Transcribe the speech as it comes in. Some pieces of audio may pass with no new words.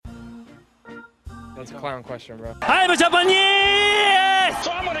That's a clown question, bro. I'm Japanese!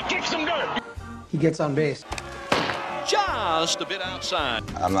 So I'm gonna kick some dirt. He gets on base. Just a bit outside.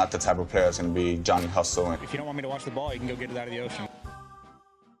 I'm not the type of player that's going to be Johnny Hustle. If you don't want me to watch the ball, you can go get it out of the ocean.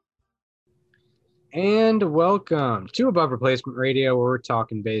 And welcome to Above Replacement Radio, where we're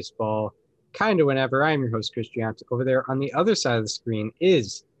talking baseball kind of whenever. I'm your host, Chris Giant. Over there on the other side of the screen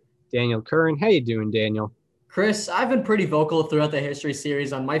is Daniel Curran. How you doing, Daniel? Chris, I've been pretty vocal throughout the history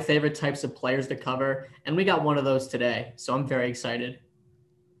series on my favorite types of players to cover, and we got one of those today, so I'm very excited.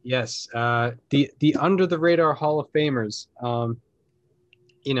 Yes, the under the radar Hall of Famers.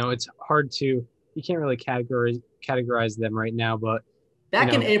 It's hard to, you can't really categorize them right now, but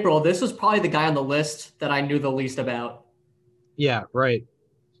back in April, this was probably the guy on the list that I knew the least about. Yeah, right.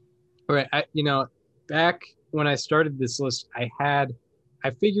 Back when I started this list, I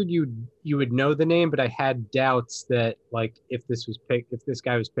figured you would know the name, but I had doubts that, like, if this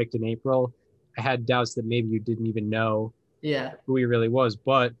guy was picked in April, I had doubts that maybe you didn't even know who he really was.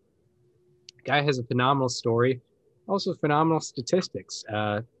 But the guy has a phenomenal story, also phenomenal statistics,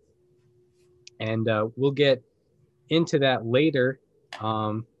 and we'll get into that later.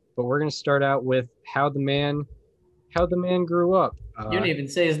 But we're gonna start out with how the man grew up. You didn't even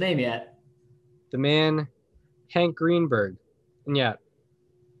say his name yet. The man, Hank Greenberg, and yeah.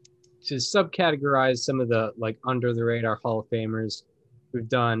 To subcategorize some of the under the radar Hall of Famers, we've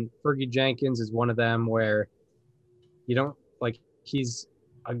done Fergie Jenkins is one of them, where you don't he's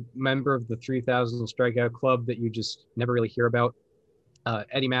a member of the 3,000 strikeout club that you just never really hear about.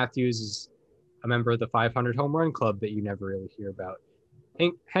 Eddie Matthews is a member of the 500 home run club that you never really hear about.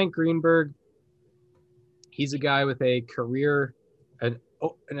 Hank Greenberg, he's a guy with a career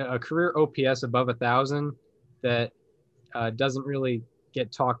OPS above 1,000 that doesn't really get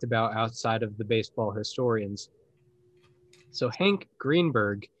talked about outside of the baseball historians. So Hank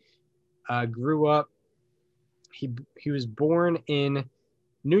Greenberg grew up. He was born in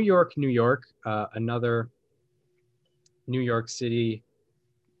New York, another New York City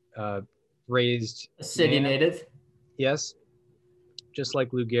raised A city man. native. Yes, just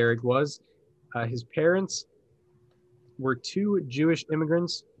like Lou Gehrig was. His parents were two Jewish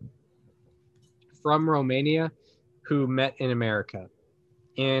immigrants from Romania who met in America.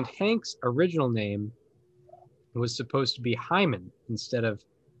 And Hank's original name was supposed to be Hyman instead of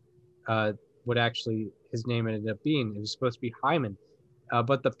what actually his name ended up being. It was supposed to be Hyman.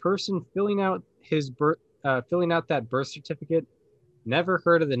 But the person filling out that birth certificate never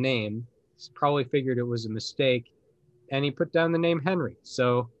heard of the name, probably figured it was a mistake, and he put down the name Henry.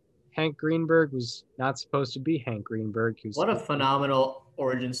 So Hank Greenberg was not supposed to be Hank Greenberg. What a phenomenal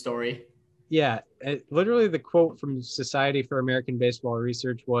origin story. Yeah, literally the quote from Society for American Baseball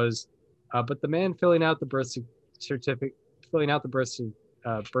Research was, "But the man filling out the birth certificate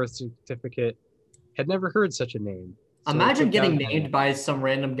had never heard such a name." So imagine getting named by some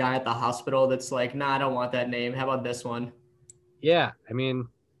random guy at the hospital that's like, "Nah, I don't want that name. How about this one?" Yeah, I mean,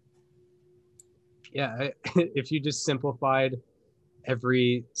 yeah, if you just simplified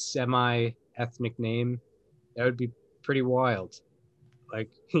every semi-ethnic name, that would be pretty wild.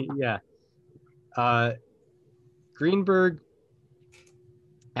 Yeah. Greenberg,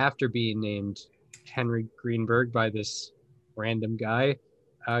 after being named Henry Greenberg by this random guy,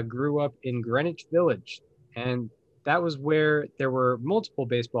 grew up in Greenwich Village, and that was where there were multiple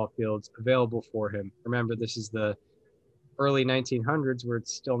baseball fields available for him. Remember, this is the early 1900s, where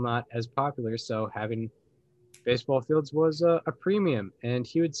it's still not as popular, so having baseball fields was a premium, and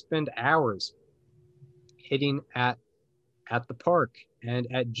he would spend hours hitting at the park. And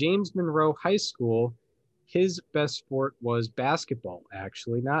at James Monroe High School, his best sport was basketball,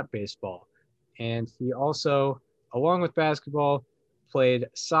 actually, not baseball. And he also, along with basketball, played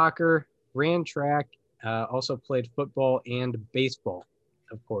soccer, ran track, also played football and baseball,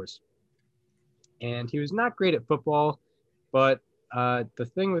 of course. And he was not great at football, but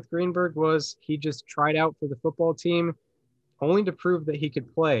the thing with Greenberg was he just tried out for the football team only to prove that he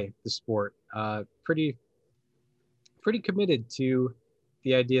could play the sport. Pretty committed to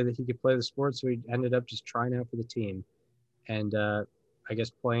the idea that he could play the sport, so he ended up just trying out for the team, and I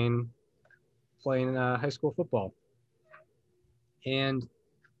guess playing high school football. And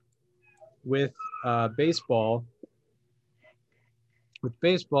with baseball,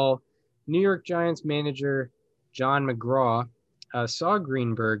 New York Giants manager John McGraw saw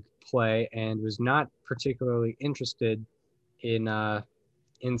Greenberg play and was not particularly interested in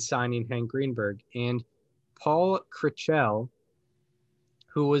signing Hank Greenberg. And Paul Krickel,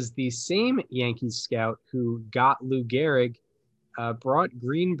 who was the same Yankees scout who got Lou Gehrig, brought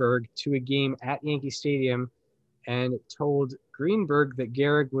Greenberg to a game at Yankee Stadium and told Greenberg that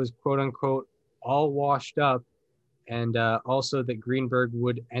Gehrig was, quote unquote, all washed up, and also that Greenberg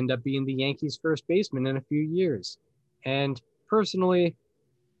would end up being the Yankees' first baseman in a few years. And personally,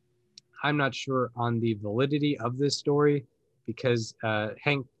 I'm not sure on the validity of this story because Lou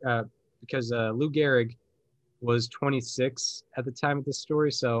Gehrig was 26 at the time of the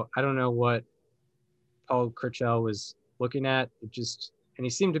story, so I don't know what Paul Churchill was looking at. And he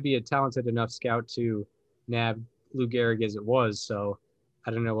seemed to be a talented enough scout to nab Lou Gehrig as it was, so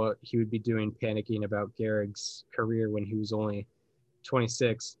I don't know what he would be doing panicking about Gehrig's career when he was only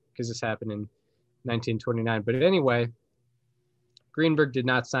 26, because this happened in 1929. But anyway, Greenberg did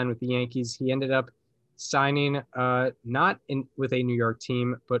not sign with the Yankees. He ended up signing not with a New York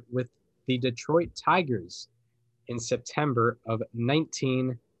team, but with the Detroit Tigers in September of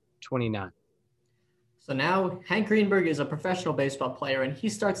 1929. So now Hank Greenberg is a professional baseball player, and he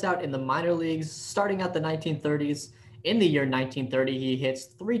starts out in the minor leagues starting out the 1930s. In the year 1930, he hits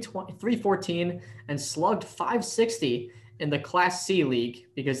 314 and slugged 560 in the Class C League,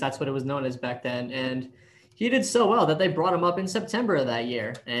 because that's what it was known as back then. And he did so well that they brought him up in September of that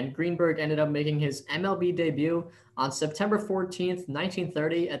year. And Greenberg ended up making his MLB debut on September 14th,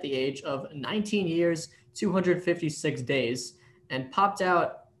 1930, at the age of 19 years, 256 days, and popped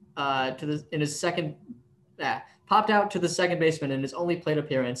out to the second baseman in his only plate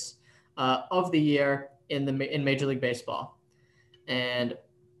appearance of the year in Major League Baseball. And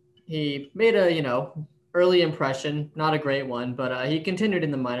he made a early impression, not a great one, but he continued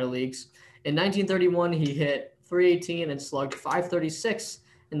in the minor leagues. In 1931, he hit 318 and slugged 536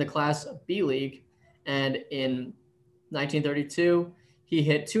 in the Class B League. And in 1932, he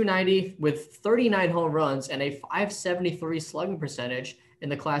hit 290 with 39 home runs and a 573 slugging percentage in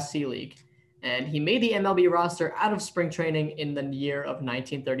the Class C League. And he made the MLB roster out of spring training in the year of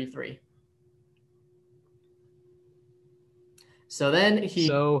 1933.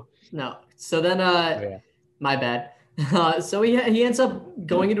 My bad. So he ends up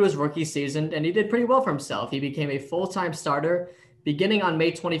going into his rookie season, and he did pretty well for himself. He became a full-time starter beginning on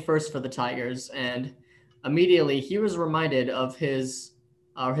May 21st for the Tigers, and immediately he was reminded of his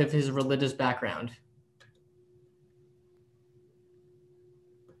religious background.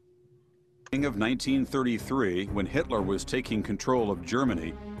 Of 1933, when Hitler was taking control of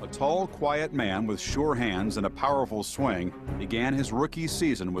Germany, a tall, quiet man with sure hands and a powerful swing began his rookie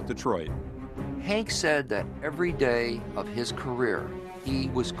season with Detroit. Hank said that every day of his career, he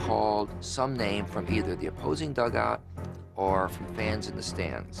was called some name from either the opposing dugout or from fans in the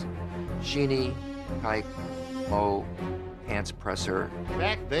stands. Sheeny, Pike, Mo, Pants Presser.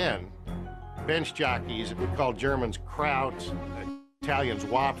 Back then, bench jockeys would call Germans Krauts, Italians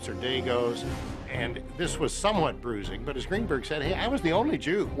Wops or Dagos, and this was somewhat bruising, but as Greenberg said, hey, I was the only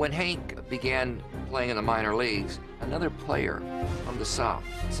Jew. When Hank began playing in the minor leagues, another player from the South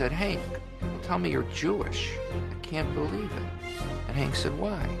said, Hank, tell me you're Jewish. I can't believe it. And Hank said,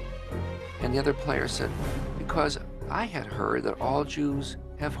 why? And the other player said, because I had heard that all Jews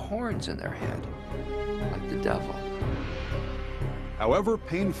have horns in their head, like the devil. However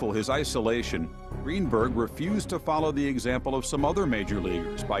painful his isolation, Greenberg refused to follow the example of some other major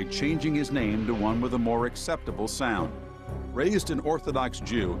leaguers by changing his name to one with a more acceptable sound. Raised an Orthodox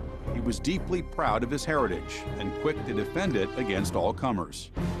Jew, he was deeply proud of his heritage and quick to defend it against all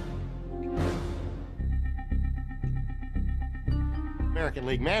comers. American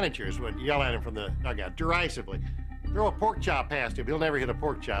League managers would yell at him from the dugout derisively. Throw a pork chop past him, he'll never hit a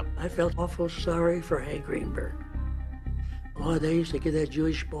pork chop. I felt awful sorry for Hank Greenberg. Oh, they used to give that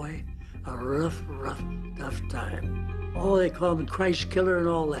Jewish boy a rough, tough time. Oh, they called him Christ killer and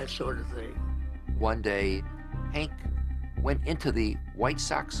all that sort of thing. One day, Hank went into the White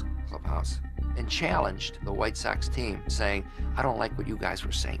Sox clubhouse and challenged the White Sox team, saying, I don't like what you guys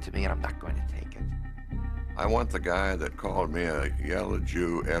were saying to me, and I'm not going to take it. I want the guy that called me a yellow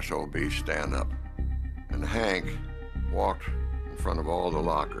Jew SOB stand up. And Hank walked in front of all the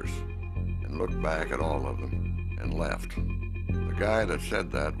lockers and looked back at all of them and left. The guy that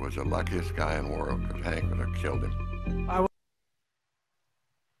said that was the luckiest guy in the world, because Hank would have killed him.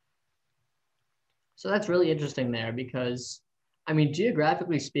 So that's really interesting there, because, I mean,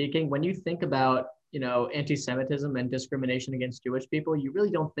 geographically speaking, when you think about, anti-Semitism and discrimination against Jewish people, you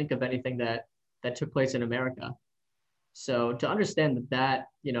really don't think of anything that took place in America. So to understand that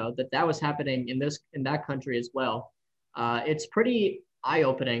was happening in that country as well, it's pretty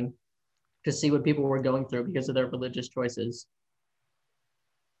eye-opening to see what people were going through because of their religious choices.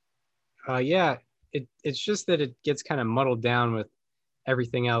 It's just that it gets kind of muddled down with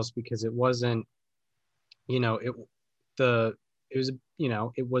everything else, because it wasn't, it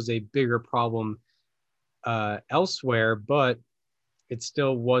was a bigger problem elsewhere, but it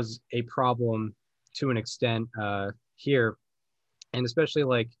still was a problem to an extent here, and especially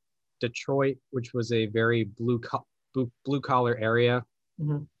like Detroit, which was a very blue collar area.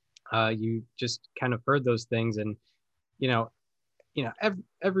 Mm-hmm. You just kind of heard those things, and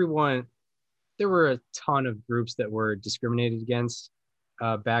everyone. There were a ton of groups that were discriminated against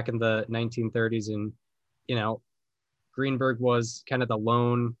back in the 1930s, and Greenberg was kind of the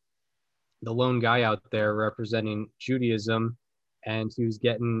lone guy out there representing Judaism, and he was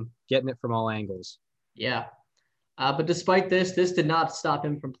getting it from all angles. Yeah. But despite this did not stop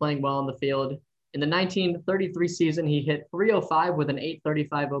him from playing well on the field. In the 1933 season, he hit .305 with an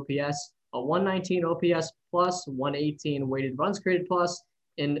 .835 OPS, a 119 OPS plus, 118 weighted runs created plus,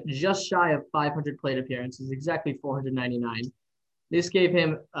 in just shy of 500 plate appearances, exactly 499. This gave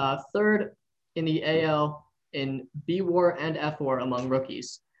him third in the AL in B-WAR and F-WAR among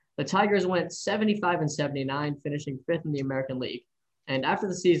rookies. The Tigers went 75-79, finishing fifth in the American League. And after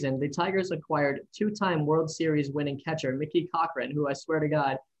the season, the Tigers acquired two-time World Series winning catcher Mickey Cochrane, who I swear to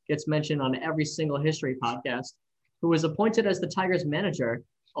God gets mentioned on every single history podcast, who was appointed as the Tigers manager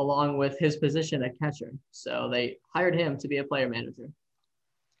along with his position at catcher. So they hired him to be a player manager.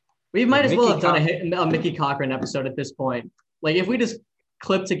 We might as well have done a Mickey Cochrane episode at this point. Like, if we just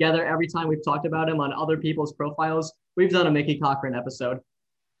clip together every time we've talked about him on other people's profiles, we've done a Mickey Cochrane episode.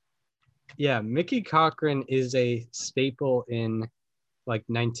 Yeah, Mickey Cochrane is a staple in like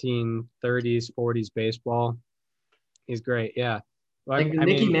 1930s, 40s baseball. He's great, yeah. Well,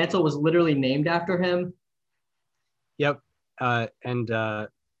 Mickey Mantle was literally named after him. Yep,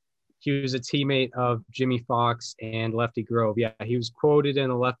 he was a teammate of Jimmy Fox and Lefty Grove. Yeah, he was quoted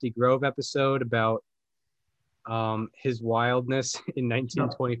in a Lefty Grove episode about his wildness in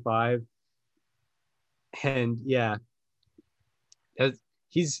 1925. And yeah,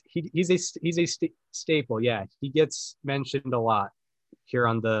 he's a staple. Yeah, he gets mentioned a lot here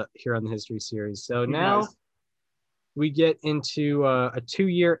on the history series. So now we get into a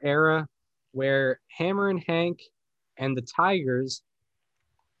 2-year era where Hammer and Hank and the Tigers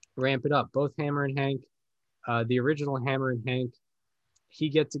ramp it up. Both Hammer and Hank, the original Hammer and Hank, he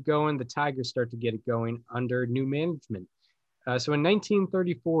gets it going. The Tigers start to get it going under new management. So in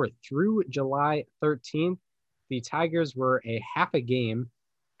 1934 through July 13th, the Tigers were a half a game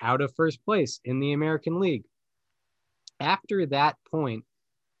out of first place in the American League. After that point,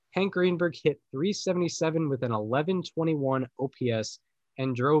 Hank Greenberg hit .377 with an 1121 OPS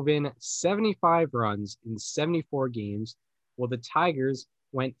and drove in 75 runs in 74 games, while the Tigers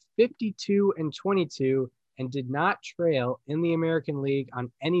went 52-22 and did not trail in the American League on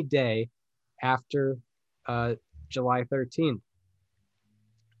any day after July 13th.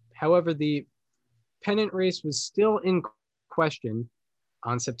 However, the pennant race was still in question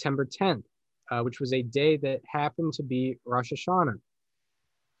on September 10th, which was a day that happened to be Rosh Hashanah,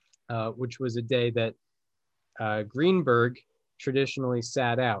 which was a day that Greenberg traditionally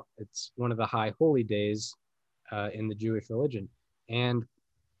sat out. It's one of the high holy days in the Jewish religion. And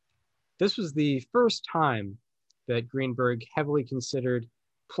this was the first time that Greenberg heavily considered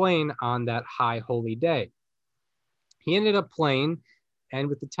playing on that high holy day. He ended up playing, and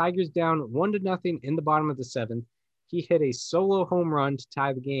with the Tigers down 1-0 in the bottom of the 7th, he hit a solo home run to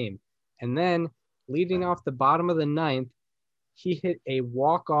tie the game. And then, leading off the bottom of the 9th, he hit a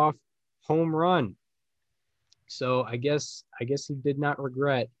walk-off home run. So I guess he did not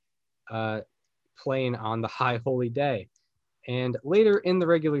regret playing on the high holy day. And later in the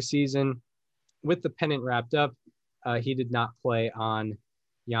regular season, with the pennant wrapped up, he did not play on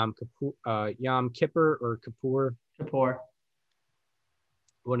Yom Kippur or Kippur. Kippur.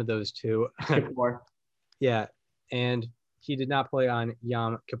 One of those two. Kippur. Yeah, and he did not play on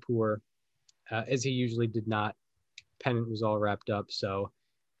Yom Kippur, as he usually did not. Pennant was all wrapped up, so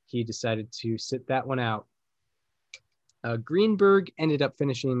he decided to sit that one out. Greenberg ended up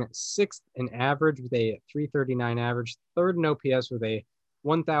finishing 6th in average with a .339 average, 3rd in OPS with a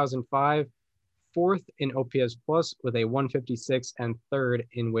 1,005, 4th in OPS plus with a 156, and 3rd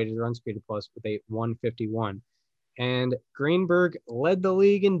in weighted runs created plus with a 151. And Greenberg led the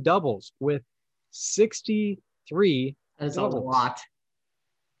league in doubles with 63 That's doubles. a lot.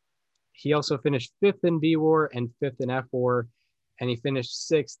 He also finished 5th in B-WAR and 5th in F-WAR, and he finished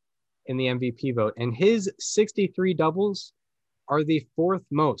 6th in the MVP vote. And his 63 doubles are the 4th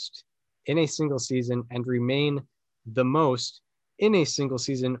most in a single season and remain the most in a single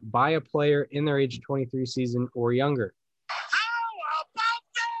season by a player in their age 23 season or younger. How about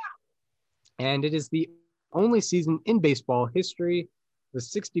that? And it is the only season in baseball history with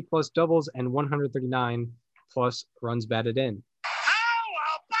 60 plus doubles and 139 plus runs batted in.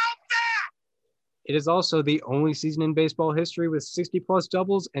 How about that? It is also the only season in baseball history with 60-plus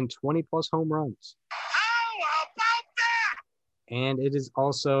doubles and 20-plus home runs. How about that? And it is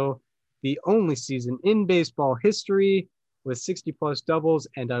also the only season in baseball history with 60-plus doubles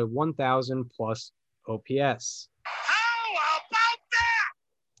and a 1,000-plus OPS. How about that?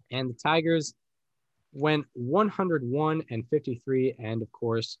 And the Tigers went 101-53 and, of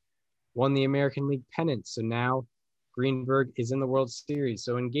course, won the American League pennant. So now Greenberg is in the World Series.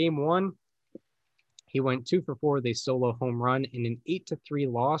 So in Game 1, he went 2 for 4 with a solo home run in an 8-3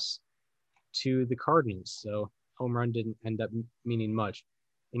 loss to the Cardinals. So home run didn't end up meaning much.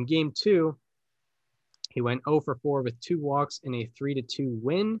 In Game 2, he went 0 for 4 with 2 walks in a 3-2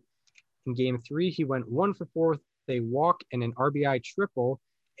 win. In Game 3, he went 1 for 4 with a walk and an RBI triple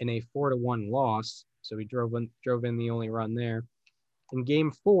in a 4-1 loss. So he drove in the only run there. In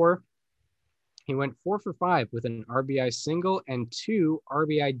Game 4, he went 4 for 5 with an RBI single and 2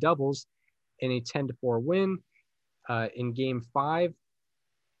 RBI doubles in a 10-4 win. In Game 5,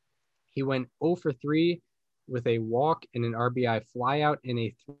 he went 0 for 3 with a walk and an RBI flyout in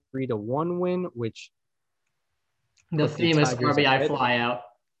a 3-1 win, which the famous RBI ahead. flyout.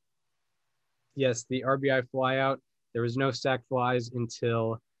 Yes, the RBI flyout. There was no sac flies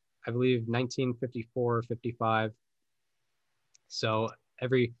until, I believe, 1954 or 55. So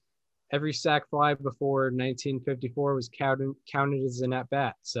every sac fly before 1954 was counted as an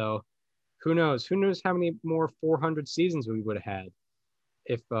at-bat. So who knows? Who knows how many more 400 seasons we would have had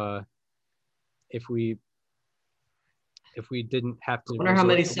if we didn't have to. I wonder how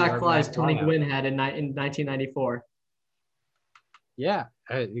many sac flies Tony Gwynn had in 1994. Yeah,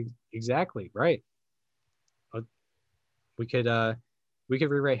 exactly right. We could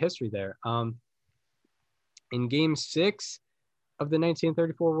rewrite history there. In Game 6 of the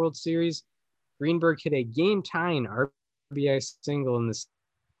 1934 World Series, Greenberg hit a game-tying RBI single in the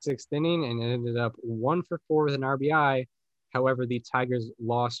 6th inning and ended up 1 for 4 with an RBI. However, the Tigers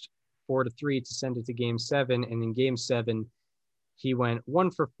lost 4-3 to send it to Game 7, and in Game 7, he went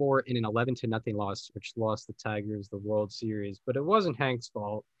 1 for 4 in an 11-0 loss, which lost the Tigers the World Series. But it wasn't Hank's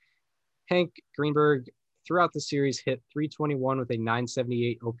fault. Hank Greenberg, throughout the series, hit .321 with a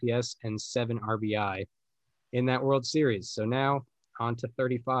 .978 OPS and 7 RBI in that World Series. So now on to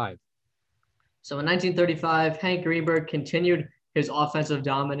 35. So in 1935, Hank Greenberg continued his offensive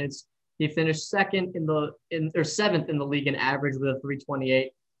dominance. He finished seventh in the league in average with a .328,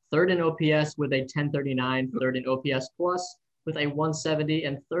 third in OPS with a .1039, third in OPS plus with a .170,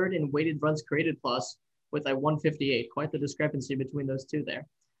 and third in weighted runs created plus with a .158. Quite the discrepancy between those two there.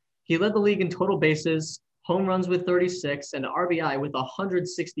 He led the league in total bases, home runs with 36, and RBI with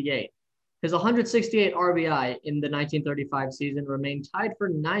 168. His 168 RBI in the 1935 season remained tied for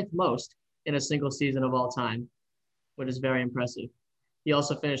 9th most in a single season of all time, which is very impressive. He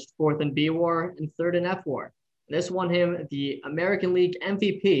also finished 4th in B-WAR and 3rd in F-WAR. This won him the American League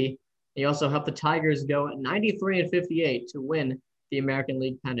MVP. He also helped the Tigers go 93-58 to win the American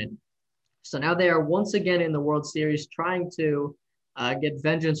League pennant. So now they are once again in the World Series trying to get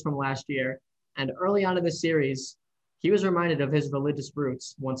vengeance from last year. And early on in the series, he was reminded of his religious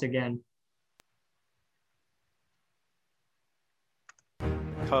roots once again.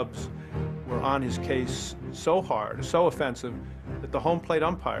 Cubs were on his case so hard, so offensive, that the home plate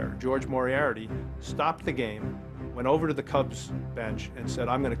umpire, George Moriarty, stopped the game, went over to the Cubs bench and said,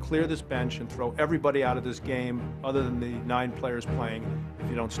 "I'm going to clear this bench and throw everybody out of this game other than the 9 players playing if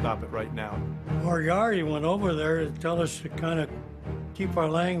you don't stop it right now." Moriarty went over there to tell us to kind of keep our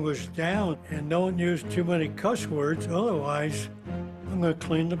language down and don't use too many cuss words, otherwise I'm going to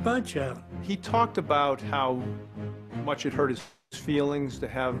clean the bench out. He talked about how much it hurt his feelings to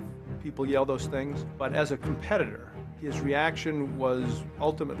have people yell those things, but as a competitor, his reaction was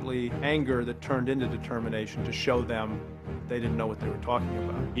ultimately anger that turned into determination to show them they didn't know what they were talking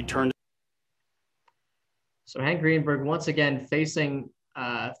about. He turned. So Hank Greenberg once again facing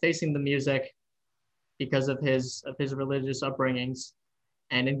the music because of his religious upbringings.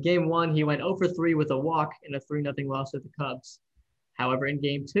 And in Game 1, he went 0 for 3 with a walk in a 3-0 loss to the Cubs. However, in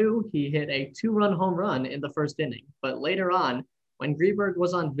Game 2, he hit a 2-run home run in the first inning. But later on, when Greenberg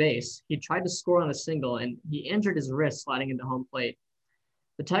was on base, he tried to score on a single, and he injured his wrist sliding into home plate.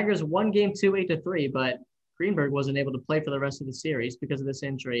 The Tigers won Game 2 8-3, but Greenberg wasn't able to play for the rest of the series because of this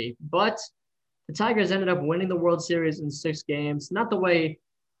injury. But the Tigers ended up winning the World Series in 6 games. Not the way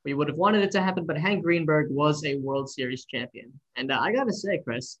we would have wanted it to happen, but Hank Greenberg was a World Series champion. And I got to say,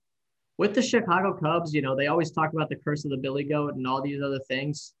 Chris, with the Chicago Cubs, you know, they always talk about the curse of the Billy Goat and all these other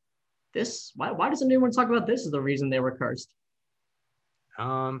things. Why doesn't anyone talk about this as the reason they were cursed?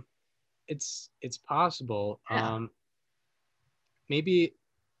 It's possible. Yeah. Maybe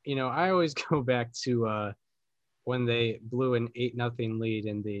I always go back to when they blew an 8-0 lead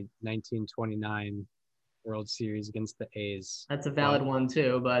in the 1929 World Series against the A's. That's a valid one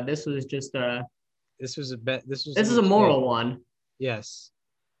too, but this was just this was a bet. This is a moral one. Yes.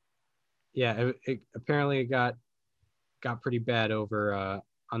 Yeah. Apparently it got pretty bad over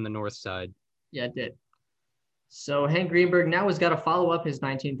on the north side. Yeah, it did. So Hank Greenberg now has got to follow up his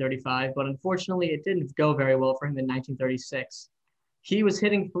 1935, but unfortunately it didn't go very well for him in 1936. He was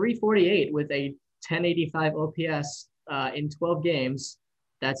hitting .348 with a 1085 OPS in 12 games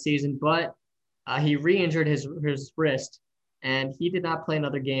that season, but he re-injured his wrist, and he did not play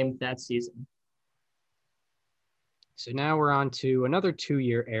another game that season. So now we're on to another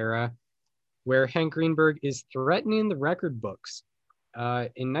 2-year era where Hank Greenberg is threatening the record books.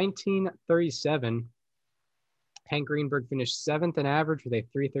 In 1937, Hank Greenberg finished 7th in average with a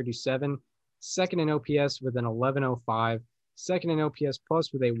 .337, 2nd in OPS with an 1105, 2nd in OPS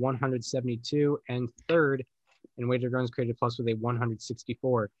plus with a 172, and 3rd in weighted runs created plus with a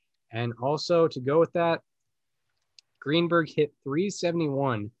 164. And also to go with that, Greenberg hit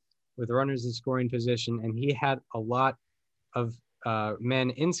 .371 with runners in scoring position, and he had a lot of men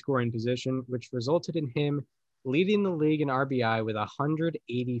in scoring position, which resulted in him leading the league in RBI with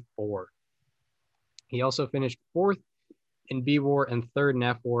 184. He also finished 4th in B-WAR and 3rd in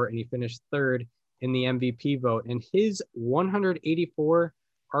F-WAR, and he finished 3rd in the MVP vote. And his 184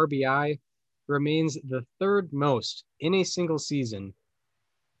 RBI remains the 3rd most in a single season,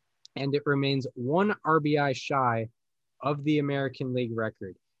 and it remains 1 RBI shy of the American League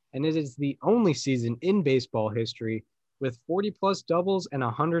record. And it is the only season in baseball history with 40-plus doubles and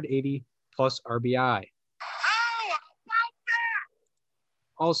 180-plus RBI.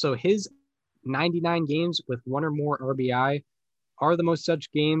 Also, his 99 games with 1 or more RBI are the most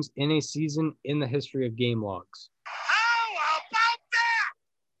such games in a season in the history of game logs.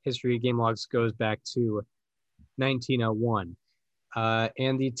 History of game logs goes back to 1901.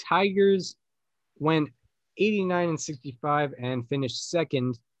 And the Tigers went 89-65 and finished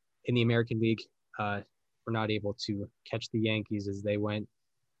 2nd in the American League. Were not able to catch the Yankees as they went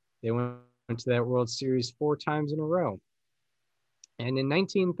to that World Series 4 times in a row. And in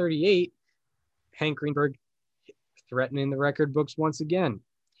 1938, Hank Greenberg threatening the record books once again.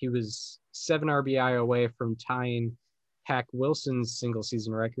 He was 7 RBI away from tying Hack Wilson's single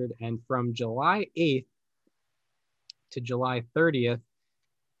season record. And from July 8th to July 30th,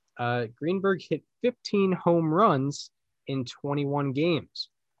 Greenberg hit 15 home runs in 21 games.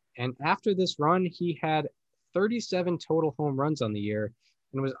 And after this run, he had 37 total home runs on the year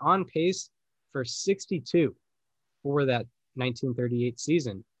and was on pace for 62 for that 1938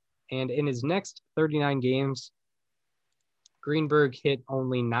 season. And in his next 39 games, Greenberg hit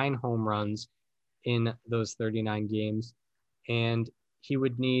only 9 home runs in those 39 games, and he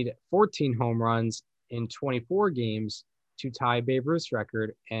would need 14 home runs in 24 games to tie Babe Ruth's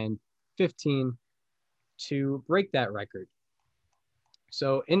record and 15 to break that record.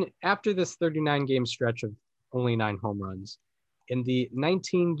 So after this 39 game stretch of only 9 home runs, in the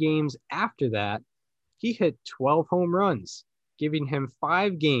 19 games after that, he hit 12 home runs, giving him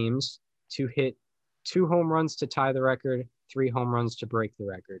 5 games to hit 2 home runs to tie the record, 3 home runs to break the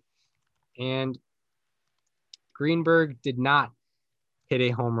record. And Greenberg did not hit a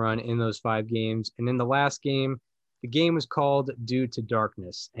home run in those 5 games. And in the last game, the game was called due to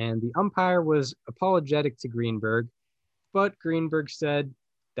darkness. And the umpire was apologetic to Greenberg, but Greenberg said,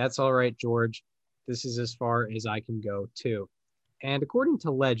 "That's all right, George. This is as far as I can go too." And according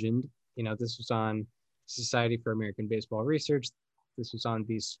to legend, this was on Society for American Baseball Research. This was on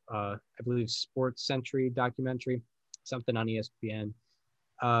these, I believe, Sports Century documentary, something on ESPN.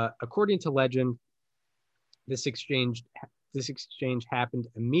 According to legend, this exchange happened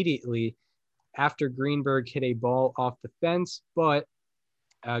immediately after Greenberg hit a ball off the fence, but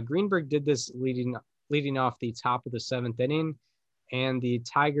Greenberg did this leading off the top of the 7th inning, and the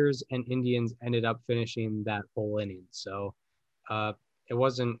Tigers and Indians ended up finishing that whole inning. So it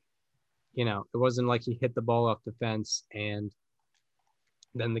wasn't like he hit the ball off the fence and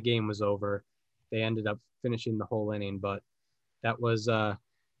then the game was over. They ended up finishing the whole inning, but that was the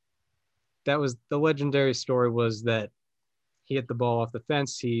legendary story, was that he hit the ball off the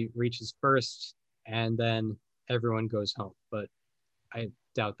fence, he reaches first, and then everyone goes home. But I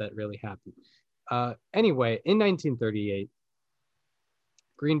doubt that really happened. Anyway, in 1938,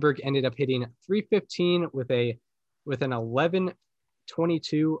 Greenberg ended up hitting .315 with an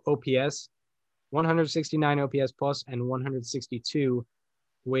 1122 OPS, 169 OPS plus, and 162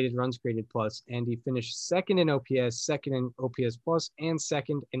 weighted runs created plus, and he finished 2nd in OPS, 2nd in OPS plus, and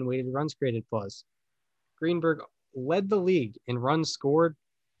 2nd in weighted runs created plus. Greenberg led the league in runs scored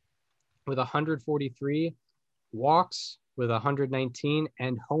with 143, walks with 119,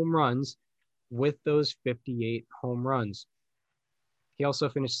 and home runs with those 58 home runs. He also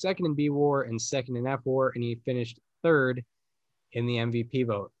finished second in B WAR and second in F WAR, and he finished third in the MVP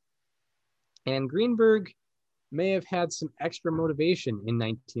vote. And Greenberg may have had some extra motivation in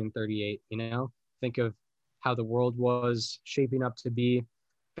 1938, think of how the world was shaping up to be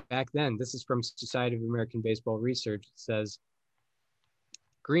back then. This is from Society of American Baseball Research. It says,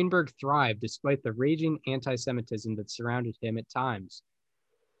 Greenberg thrived despite the raging anti-Semitism that surrounded him at times.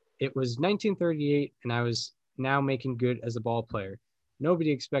 It was 1938, and I was now making good as a ball player.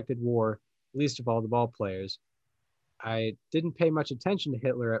 Nobody expected war, least of all the ball players. I didn't pay much attention to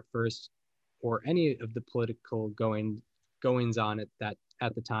Hitler at first, or any of the political goings on at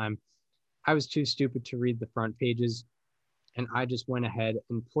the time. I was too stupid to read the front pages, and I just went ahead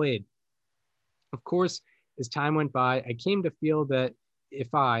and played. Of course, as time went by, I came to feel that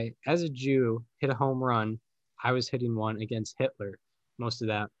if I, as a Jew, hit a home run, I was hitting one against Hitler. Most of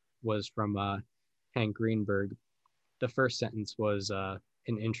that was from Hank Greenberg. The first sentence was an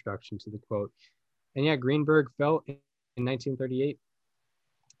introduction to the quote. And yeah, Greenberg felt in 1938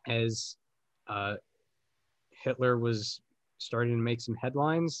 as Hitler was starting to make some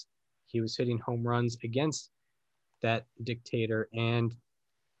headlines. He was hitting home runs against that dictator, and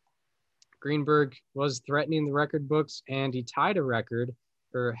Greenberg was threatening the record books, and he tied a record,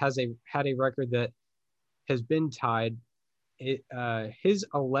 or had a record that has been tied. His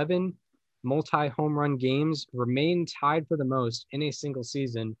 11 multi-home run games remain tied for the most in a single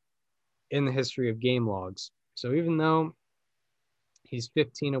season in the history of game logs. So even though he's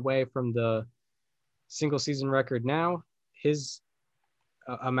 15 away from the single season record now, his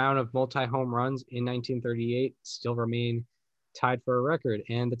amount of multi-home runs in 1938 still remain tied for a record.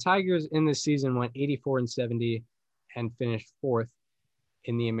 And the Tigers in this season went 84-70 and finished fourth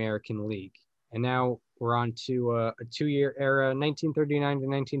in the American League. And now we're on to a two-year era, 1939 to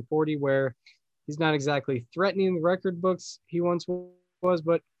 1940, where he's not exactly threatening the record books he once was,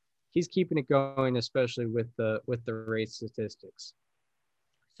 but he's keeping it going, especially with the race statistics.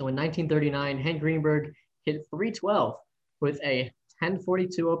 So in 1939, Hank Greenberg hit .312 with a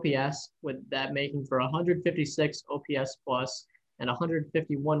 1042 OPS, with that making for 156 OPS plus and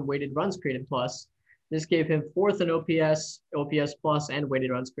 151 weighted runs created plus. This gave him fourth in OPS plus, and weighted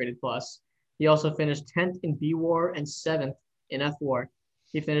runs created plus. He also finished 10th in B WAR and 7th in F WAR.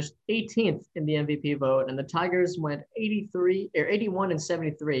 He finished 18th in the MVP vote, and the Tigers went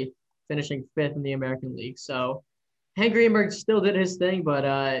 81-73, finishing 5th in the American League. So Hank Greenberg still did his thing,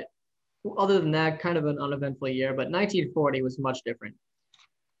 but other than that, kind of an uneventful year. But 1940 was much different.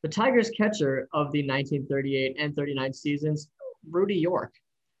 The Tigers catcher of the 1938 and 39 seasons, Rudy York,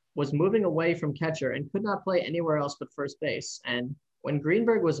 was moving away from catcher and could not play anywhere else but first base. And when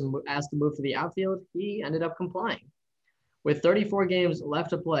Greenberg was asked to move to the outfield, he ended up complying. With 34 games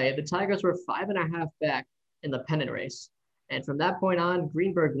left to play, the Tigers were 5.5 back in the pennant race. And from that point on,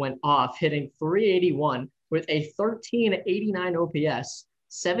 Greenberg went off, hitting .381 with a 1389 OPS,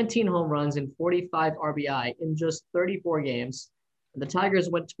 17 home runs, and 45 RBI in just 34 games. And the Tigers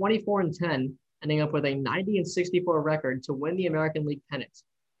went 24-10, ending up with a 90-64 record to win the American League pennant.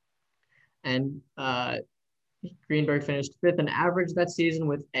 And Greenberg finished 5th in average that season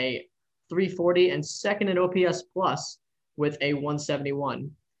with a .340 and 2nd in OPS plus with a 171.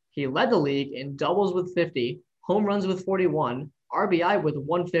 He led the league in doubles with 50, home runs with 41, RBI with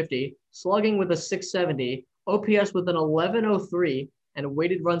 150, slugging with a 670, OPS with an 1103, and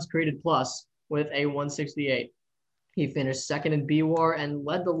weighted runs created plus with a 168. He finished 2nd in B WAR and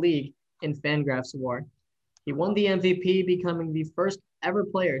led the league in Fangraphs WAR. He won the MVP, becoming the first ever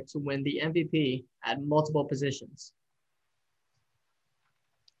player to win the MVP at multiple positions.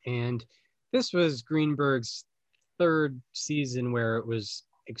 And this was Greenberg's third season where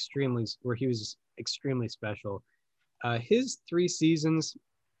he was extremely special. His 3 seasons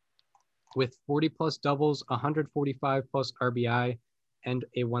with 40 plus doubles, 145 plus RBI, and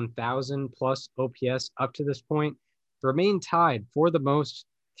a 1,000 plus OPS up to this point remain tied for the most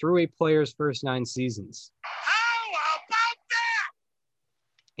through a player's first 9 seasons. How about that?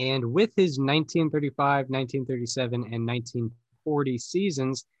 And with his 1935, 1937, and 1940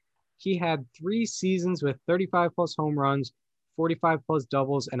 seasons, he had 3 seasons with 35 plus home runs, 45 plus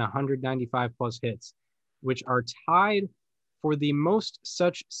doubles, and 195 plus hits, which are tied for the most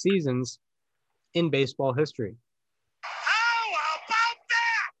such seasons in baseball history. How about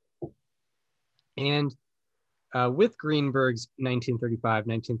that? And with Greenberg's 1935,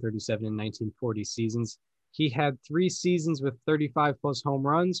 1937, and 1940 seasons, he had 3 seasons with 35 plus home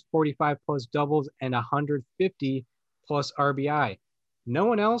runs, 45 plus doubles, and 150 plus RBI. No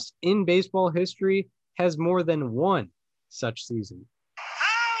one else in baseball history has more than one such season.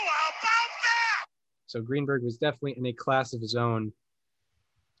 How about that? So Greenberg was definitely in a class of his own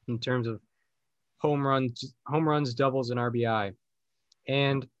in terms of home runs, doubles, and RBI.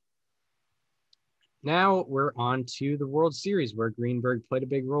 And now we're on to the World Series, where Greenberg played a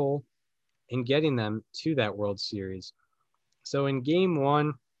big role in getting them to that World Series. So in game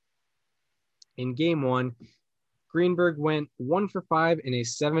one, Greenberg went 1 for 5 in a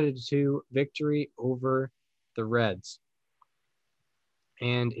 7-2 victory over the Reds.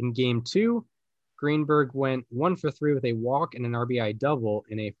 And in game two, Greenberg went 1 for 3 with a walk and an RBI double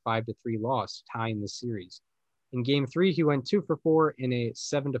in a 5-3 loss, tying the series. In game three, he went 2 for 4 in a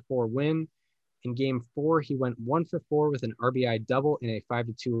 7-4 win. In game four, he went 1 for 4 with an RBI double in a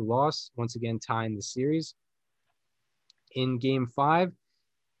 5-2 loss, once again tying the series. In game five,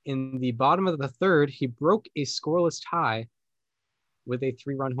 in the bottom of the third, he broke a scoreless tie with a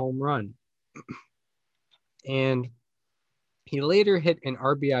 3-run home run. And he later hit an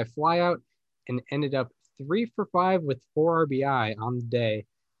RBI flyout and ended up 3 for 5 with 4 RBI on the day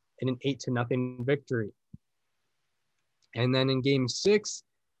in an 8-0 victory. And then in game six,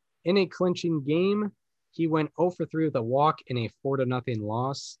 in a clinching game, he went 0 for 3 with a walk in a 4-0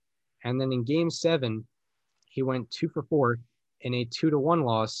 loss. And then in game seven, he went 2 for 4 in a 2-1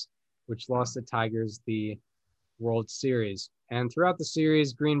 loss, which lost the Tigers the World Series. And throughout the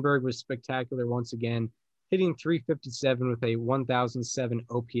series, Greenberg was spectacular once again, hitting .357 with a 1,007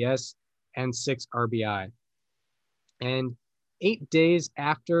 OPS and 6 RBI. And 8 days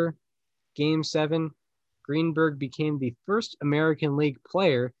after Game 7, Greenberg became the first American League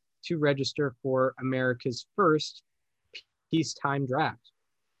player to register for America's first peacetime draft.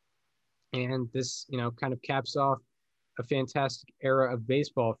 And this, kind of caps off a fantastic era of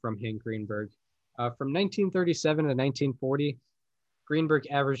baseball from Hank Greenberg. From 1937 to 1940, Greenberg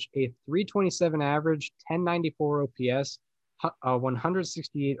averaged a .327 average, 1094 OPS,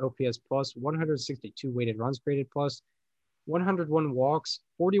 168 OPS plus, 162 weighted runs created plus, 101 walks,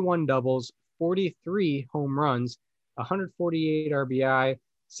 41 doubles, 43 home runs, 148 RBI,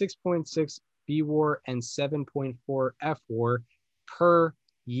 6.6 B-WAR, and 7.4 F-WAR per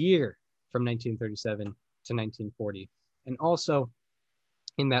year from 1937 to 1940. And also,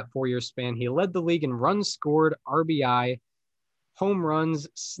 in that 4-year span, he led the league in runs scored, RBI, home runs,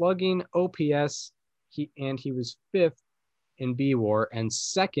 slugging, OPS, he was 5th in B-WAR and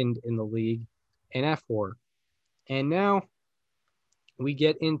 2nd in the league in F-WAR. And now we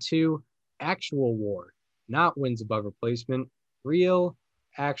get into actual war, not wins above replacement, real,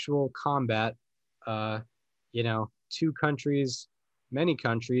 actual combat. Two countries, many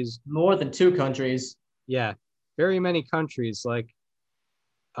countries. More than 2 countries. Yeah, very many countries, like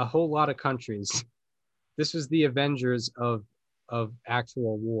a whole lot of countries. This was the Avengers of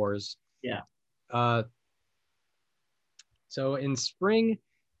actual wars. Yeah. So in spring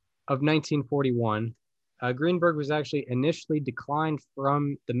of 1941, Greenberg was actually initially declined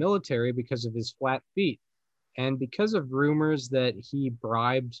from the military because of his flat feet. And because of rumors that he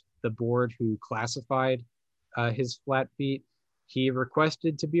bribed the board who classified his flat feet, he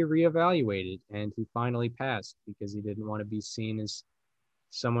requested to be reevaluated, and he finally passed because he didn't want to be seen as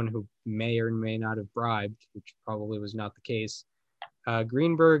someone who may or may not have bribed, which probably was not the case.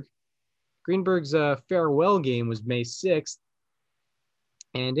 Greenberg's farewell game was May 6th,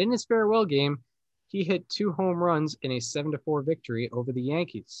 and in his farewell game, he hit 2 home runs in a 7-4 victory over the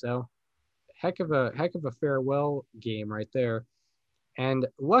Yankees. So, heck of a farewell game right there. And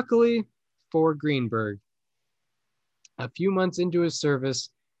luckily for Greenberg, a few months into his service,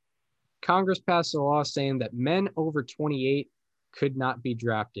 Congress passed a law saying that men over 28 could not be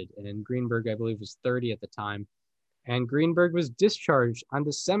drafted. And Greenberg, I believe, was 30 at the time. And Greenberg was discharged on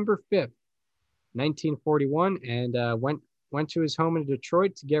December 5th, 1941, and went to his home in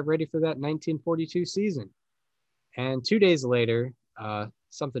Detroit to get ready for that 1942 season. And 2 days later,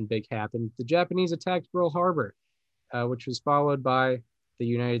 something big happened. The Japanese attacked Pearl Harbor, which was followed by the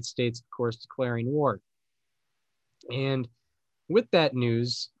United States, of course, declaring war. And with that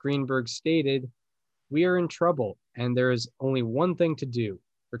news, Greenberg stated, "We are in trouble, and there is only one thing to do: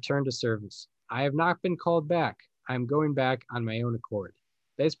 return to service. I have not been called back. I'm going back on my own accord.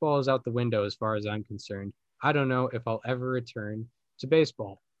 Baseball is out the window as far as I'm concerned. I don't know if I'll ever return to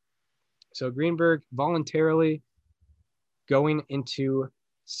baseball." So Greenberg voluntarily going into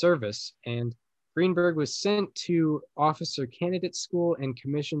service, and Greenberg was sent to officer candidate school and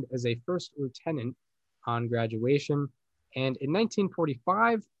commissioned as a first lieutenant on graduation. And in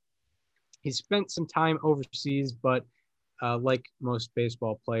 1945, he spent some time overseas, but like most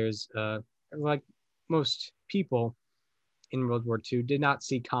baseball players, like most people, in World War II, did not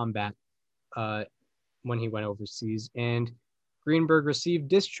see combat when he went overseas. And Greenberg received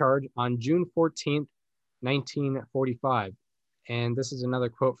discharge on June 14th, 1945. And this is another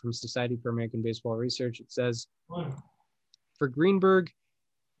quote from Society for American Baseball Research. It says, "For Greenberg,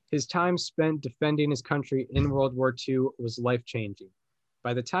 his time spent defending his country in World War II was life-changing.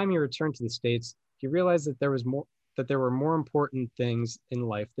 By the time he returned to the States, he realized that there were more important things in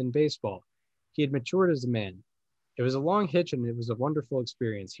life than baseball. He had matured as a man. It was a long hitch and it was a wonderful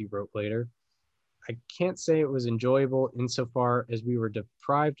experience," he wrote later. "I can't say it was enjoyable insofar as we were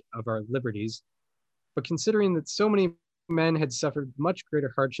deprived of our liberties, but considering that so many men had suffered much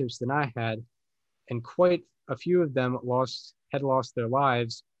greater hardships than I had, and quite a few of them had lost their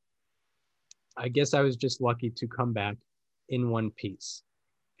lives, I guess I was just lucky to come back in one piece."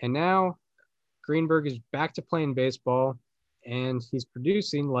 And now Greenberg is back to playing baseball, and he's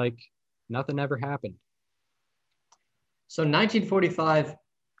producing like nothing ever happened. So 1945,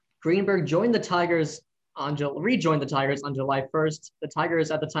 Greenberg rejoined the Tigers on July 1st. The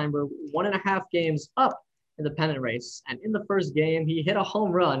Tigers at the time were 1.5 games up in the pennant race. And in the first game, he hit a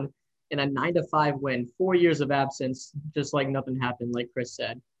home run in a 9-5 win, 4 years of absence, just like nothing happened, like Chris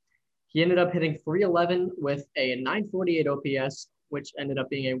said. He ended up hitting .311 with a .948 OPS, which ended up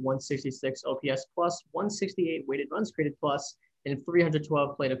being a .166 OPS plus, .168 weighted runs created plus, and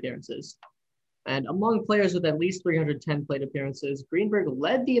 312 plate appearances. And among players with at least 310 plate appearances, Greenberg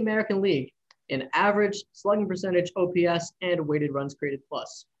led the American League in average slugging percentage, OPS, and weighted runs created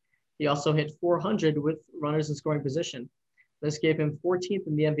plus. He also hit .400 with runners in scoring position. This gave him 14th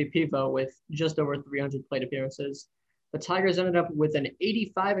in the MVP vote with just over 300 plate appearances. The Tigers ended up with an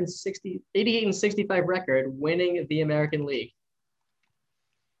 88-65 record, winning the American League.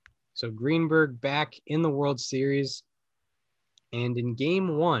 So Greenberg back in the World Series, and in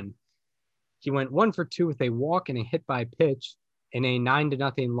Game 1, he went 1 for 2 with a walk and a hit by pitch in a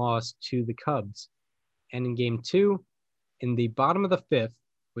 9-0 loss to the Cubs. And in Game 2, in the bottom of the 5th,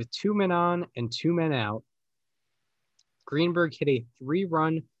 with 2 men on and 2 men out, Greenberg hit a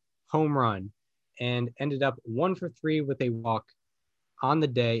 3-run home run and ended up 1 for 3 with a walk on the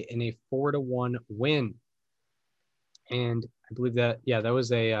day in a 4-1 win. And I believe that, that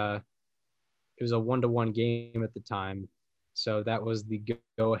was it was a 1-1 game at the time. So that was the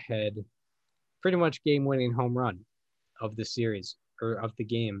go-ahead, pretty much game-winning home run of the series, or of the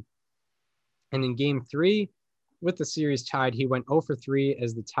game. And in Game 3, with the series tied, he went 0 for 3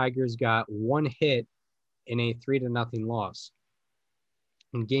 as the Tigers got 1 hit in a 3-0 loss.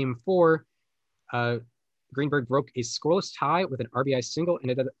 In Game 4, Greenberg broke a scoreless tie with an RBI single and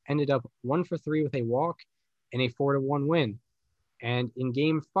it ended up 1 for 3 with a walk and a 4-1 win. And in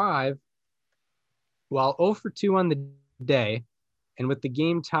Game 5, while 0 for 2 on the day, and with the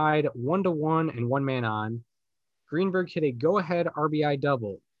game tied 1-1 and 1 man on, Greenberg hit a go-ahead RBI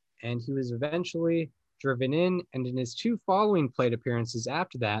double, and he was eventually driven in. And in his 2 following plate appearances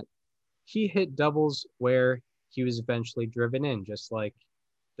after that, he hit doubles where he was eventually driven in, just like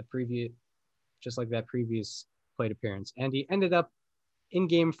that previous plate appearance. And he ended up in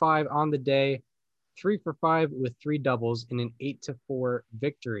Game 5 on the day, 3 for 5 with 3 doubles in an 8-4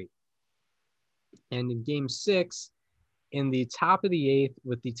 victory. And in Game 6, in the top of the 8th,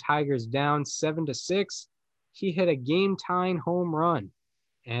 with the Tigers down 7-6, he hit a game-tying home run,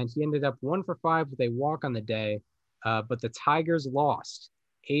 and he ended up 1 for 5 with a walk on the day. But the Tigers lost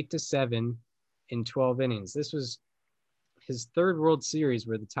 8-7 in 12 innings. This was his 3rd World Series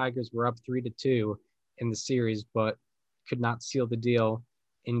where the Tigers were up 3-2 in the series, but could not seal the deal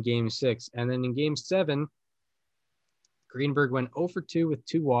in Game 6. And then in Game 7, Greenberg went 0 for 2 with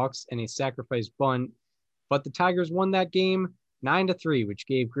 2 walks and a sacrifice bunt, but the Tigers won that game 9-3, which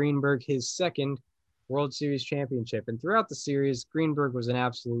gave Greenberg his 2nd World Series championship. And throughout the series, Greenberg was an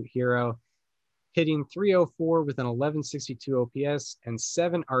absolute hero, hitting .304 with an 1162 OPS and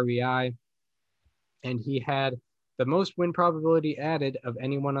 7 RBI. And he had the most win probability added of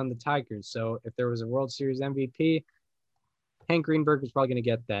anyone on the Tigers. So if there was a World Series MVP, Hank Greenberg was probably going to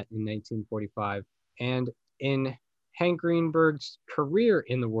get that in 1945. And in Hank Greenberg's career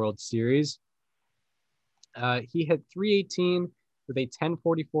in the World Series, he had .318 with a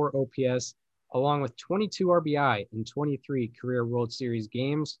 1044 OPS, along with 22 RBI in 23 career World Series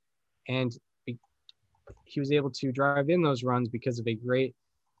games. And he was able to drive in those runs because of a great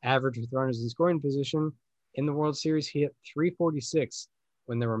average with runners in scoring position. In the World Series, he hit .346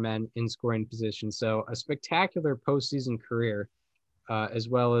 when there were men in scoring position. So a spectacular postseason career, as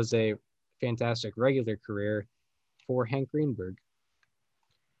well as a fantastic regular career for Hank Greenberg.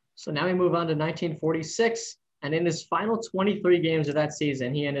 So now we move on to 1946. And in his final 23 games of that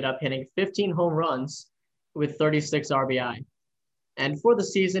season, he ended up hitting 15 home runs with 36 RBI. And for the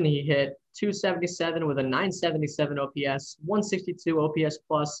season, he hit 277 with a 977 OPS, 162 OPS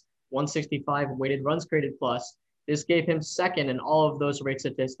plus, 165 weighted runs created plus. This gave him second in all of those rate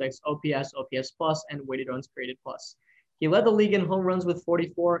statistics: OPS, OPS plus, and weighted runs created plus. He led the league in home runs with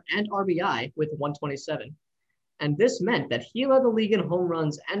 44 and RBI with 127. And this meant that he led the league in home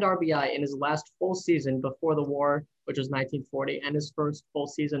runs and RBI in his last full season before the war, which was 1940, and his first full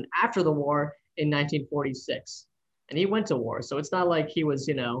season after the war in 1946. And he went to war, so it's not like he was,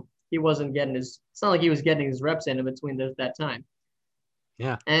 he wasn't getting his. It's not like he was getting his reps in between that time.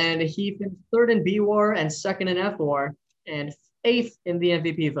 Yeah. And he finished third in B WAR and second in F WAR and eighth in the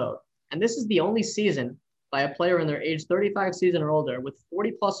MVP vote. And this is the only season by a player in their age 35 season or older with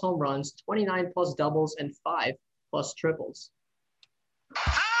 40 plus home runs, 29 plus doubles, and 5 plus triples.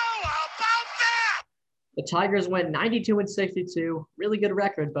 How about that? The Tigers went 92-62, really good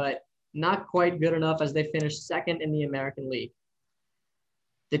record, but not quite good enough as they finished second in the American League.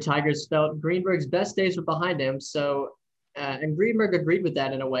 The Tigers felt Greenberg's best days were behind him, and Greenberg agreed with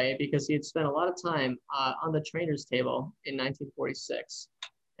that in a way because he had spent a lot of time on the trainer's table in 1946.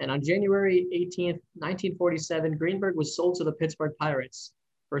 And on January 18th, 1947, Greenberg was sold to the Pittsburgh Pirates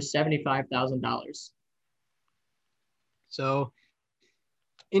for $75,000. So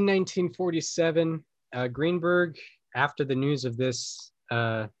in 1947, Greenberg, after the news of this,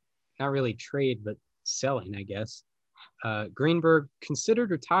 not really trade, but selling, I guess, Greenberg considered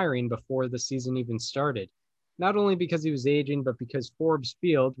retiring before the season even started, not only because he was aging, but because Forbes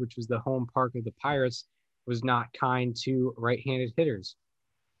Field, which was the home park of the Pirates, was not kind to right-handed hitters.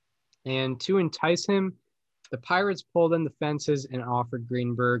 And to entice him, the Pirates pulled in the fences and offered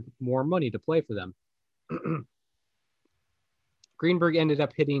Greenberg more money to play for them. Greenberg ended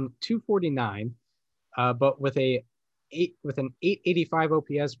up hitting 249, but with an 885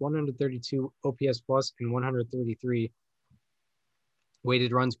 OPS, 132 OPS plus, and 133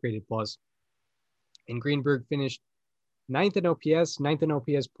 weighted runs created plus. And Greenberg finished 9th in OPS, 9th in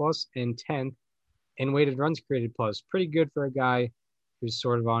OPS plus, and 10th in weighted runs created plus. Pretty good for a guy who's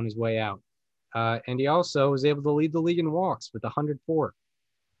sort of on his way out. And he also was able to lead the league in walks with 104.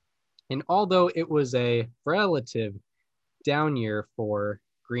 And although it was a relative down year for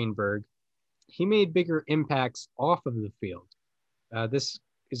Greenberg, he made bigger impacts off of the field. This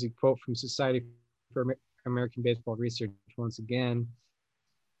is a quote from Society for American Baseball Research once again.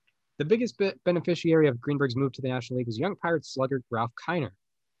 The biggest beneficiary of Greenberg's move to the National League was young Pirates slugger Ralph Kiner.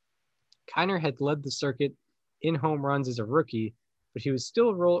 Kiner had led the circuit in home runs as a rookie, but he was still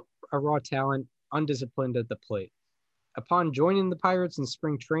a raw talent, undisciplined at the plate. Upon joining the Pirates in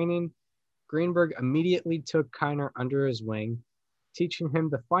spring training, Greenberg immediately took Kiner under his wing, teaching him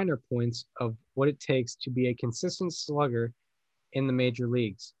the finer points of what it takes to be a consistent slugger in the major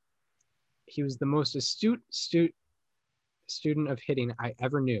leagues. He was the most astute student of hitting I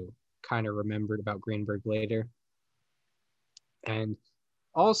ever knew, Kiner remembered about Greenberg later. And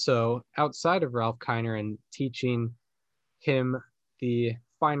also, outside of Ralph Kiner and teaching him the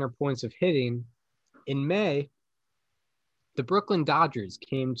finer points of hitting, in May, the Brooklyn Dodgers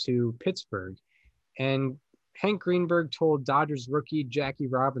came to Pittsburgh, and Hank Greenberg told Dodgers rookie Jackie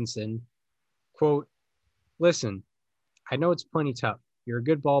Robinson, quote, "Listen, I know it's plenty tough. You're a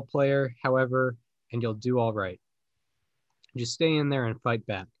good ball player, however, and you'll do all right. Just stay in there and fight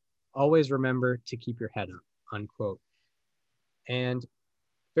back. Always remember to keep your head up," unquote. And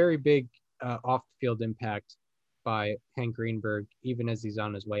very big off-the-field impact by Hank Greenberg, even as he's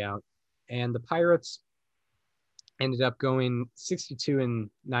on his way out. And the Pirates ended up going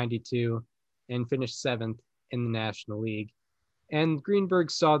 62-92 and finished 7th in the National League. And Greenberg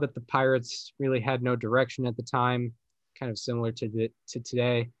saw that the Pirates really had no direction at the time, kind of similar to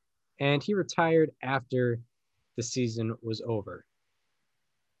today. And he retired after the season was over.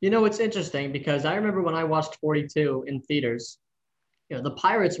 It's interesting because I remember when I watched 42 in theaters, the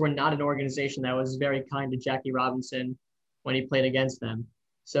Pirates were not an organization that was very kind to Jackie Robinson when he played against them.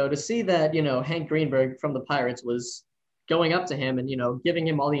 So to see that, Hank Greenberg from the Pirates was going up to him and, giving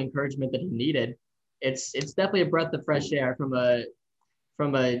him all the encouragement that he needed, it's definitely a breath of fresh air from a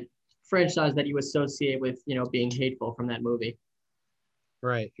franchise that you associate with, being hateful from that movie.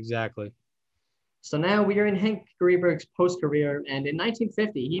 Right, exactly. So now we are in Hank Greenberg's post-career, and in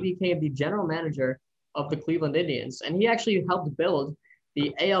 1950, he became the general manager of the Cleveland Indians, and he actually helped build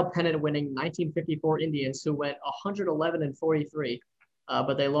the AL pennant-winning 1954 Indians, who went 111-43,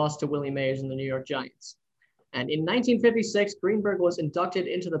 but they lost to Willie Mays and the New York Giants. And in 1956, Greenberg was inducted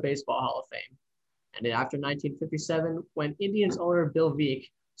into the Baseball Hall of Fame. And after 1957, when Indians owner Bill Veeck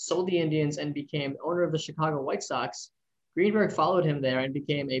sold the Indians and became owner of the Chicago White Sox, Greenberg followed him there and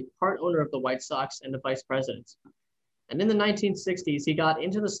became a part owner of the White Sox and a vice president. And in the 1960s, he got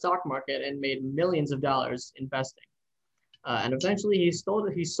into the stock market and made millions of dollars investing. And eventually he sold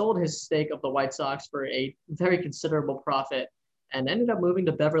his stake of the White Sox for a very considerable profit and ended up moving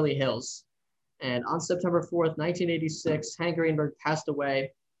to Beverly Hills. And on September 4th, 1986, Hank Greenberg passed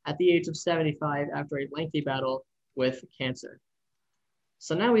away at the age of 75 after a lengthy battle with cancer.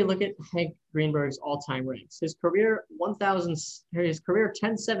 So now we look at Hank Greenberg's all-time ranks. His career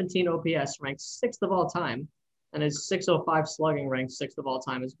 1017 OPS ranks 6th of all time, and his 605 slugging ranks 6th of all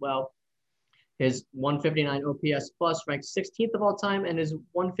time as well. His 159 OPS plus ranks 16th of all time, and his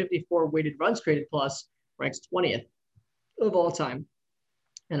 154 weighted runs created plus ranks 20th of all time.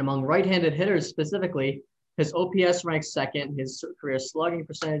 And among right-handed hitters specifically, his OPS ranks 2nd, his career slugging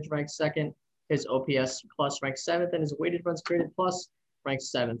percentage ranks 2nd, his OPS plus ranks 7th, and his weighted runs created plus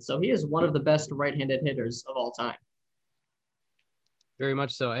ranks 7th. So he is one of the best right-handed hitters of all time. Very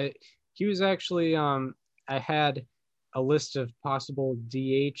much so. He was actually, I had a list of possible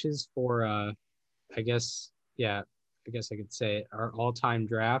DHs for, I guess I could say our all-time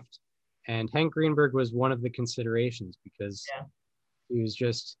draft. And Hank Greenberg was one of the considerations because he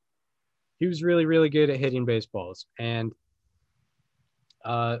was really, really good at hitting baseballs. And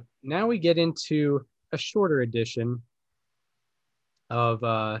now we get into a shorter edition of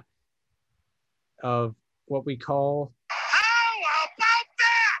what we call How about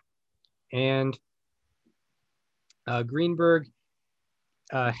that? And Greenberg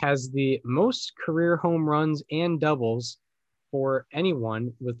has the most career home runs and doubles for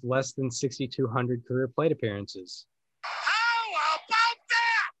anyone with less than 6,200 career plate appearances. How about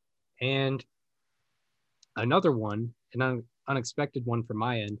that? And another one, an unexpected one from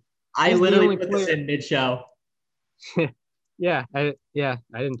my end. I literally put this in mid-show. Yeah, I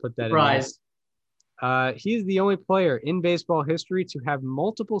didn't put that Surprise. in. He's the only player in baseball history to have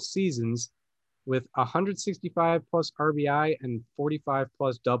multiple seasons with 165 plus RBI and 45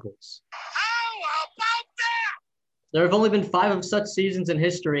 plus doubles. How about that? There have only been 5 of such seasons in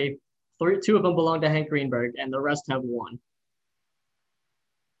history. 2 of them belong to Hank Greenberg, and the rest have 1.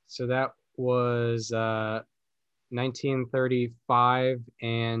 So that was 1935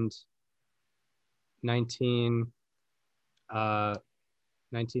 and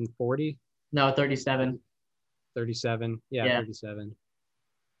 1940? No, 37. 37. Yeah, 37.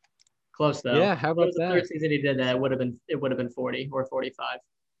 Close though. Yeah, how about the that? third season he did that, it would have been 40 or 45.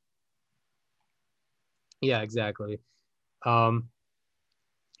 Yeah, exactly. Yeah,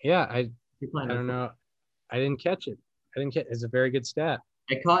 I don't know. I didn't catch it. It's a very good stat.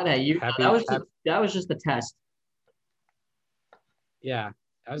 I caught that. That was just the test. Yeah,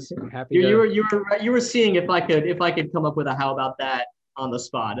 I was happy. You were seeing if I could come up with a how about that on the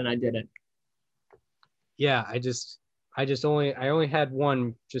spot, and I didn't. Yeah, I only had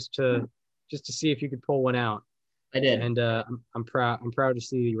one just to see if you could pull one out. I did, and I'm proud to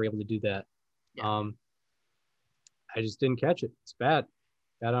see that you were able to do that. Yeah. I just didn't catch it. It's bad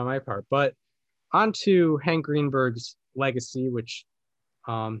on my part. But on to Hank Greenberg's legacy, which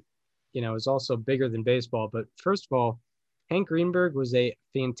is also bigger than baseball. But first of all, Hank Greenberg was a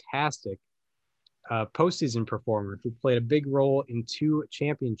fantastic postseason performer who played a big role in 2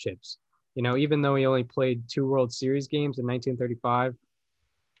 championships. Even though he only played 2 World Series games in 1935,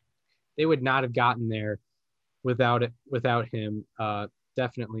 they would not have gotten there without him.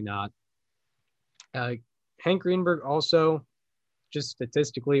 Definitely not. Hank Greenberg also, just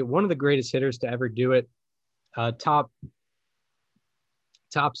statistically, one of the greatest hitters to ever do it. Top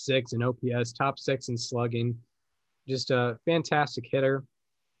 6 in OPS, top 6 in slugging. Just a fantastic hitter.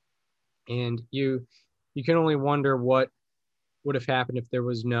 And you can only wonder what would have happened if there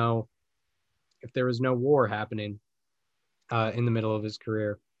was no war happening in the middle of his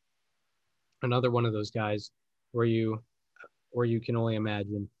career. Another one of those guys where you can only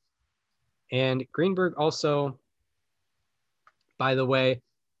imagine. And Greenberg also, by the way,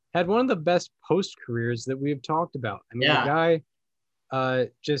 had one of the best post careers that we've talked about. I mean, the guy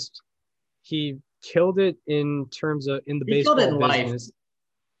he killed it in terms of in the baseball business. Life.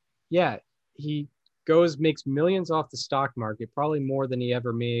 Yeah, he makes millions off the stock market, probably more than he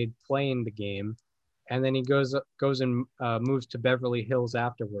ever made playing the game, and then he goes and moves to Beverly Hills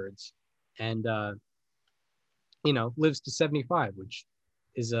afterwards, and lives to 75, which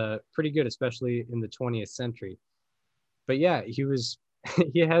is pretty good, especially in the 20th century. But yeah, he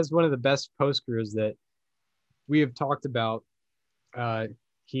has one of the best post careers that we have talked about.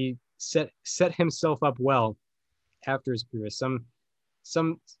 He set himself up well after his career. Some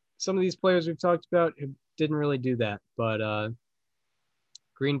of these players we've talked about didn't really do that, but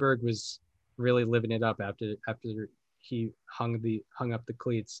Greenberg was really living it up after he hung up the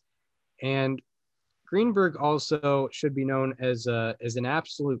cleats. And Greenberg also should be known as an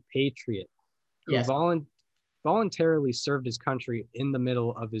absolute patriot who Yes. voluntarily served his country in the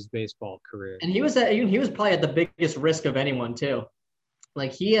middle of his baseball career. And he was probably at the biggest risk of anyone too.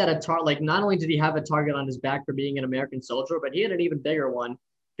 Like he had not only did he have a target on his back for being an American soldier, but he had an even bigger one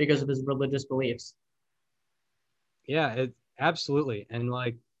because of his religious beliefs. Yeah, absolutely. And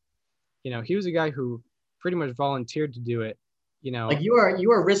he was a guy who pretty much volunteered to do it. Like you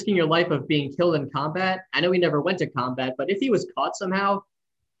are risking your life of being killed in combat. I know he never went to combat, but if he was caught somehow,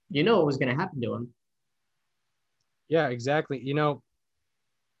 what was going to happen to him. Yeah, exactly.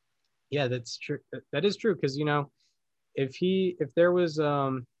 Yeah, that's true. That is true. Cause if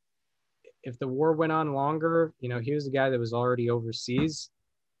the war went on longer, he was a guy that was already overseas,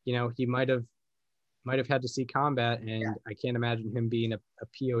 he might have had to see combat, and I can't imagine him being a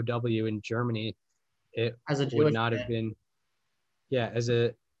POW in Germany. It as a would Jewish not man. have been, as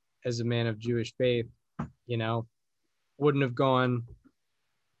a man of Jewish faith, wouldn't have gone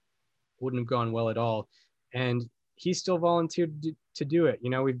well at all. And he still volunteered to do it.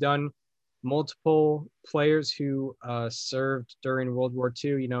 We've done multiple players who served during World War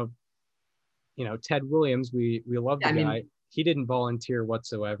II. Ted Williams, we love the guy. He didn't volunteer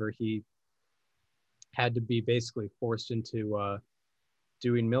whatsoever. He had to be basically forced into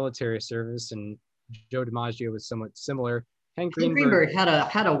doing military service, and Joe DiMaggio was somewhat similar. Hank Greenberg had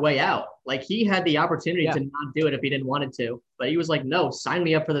a way out. Like he had the opportunity to not do it if he didn't want it to, but he was like, no, sign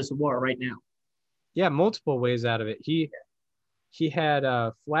me up for this war right now. Yeah, multiple ways out of it. He had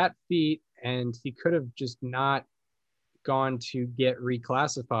flat feet, and he could have just not gone to get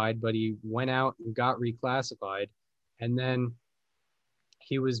reclassified, but he went out and got reclassified. And then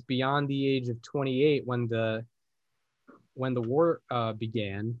he was beyond the age of 28 when the war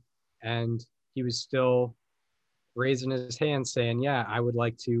began, and he was still raising his hand saying, yeah, I would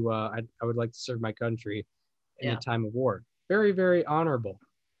like to I would like to serve my country in a time of war. Very, very honorable,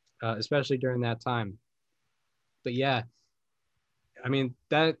 especially during that time. But yeah, I mean,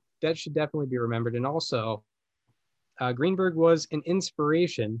 that should definitely be remembered. And also, Greenberg was an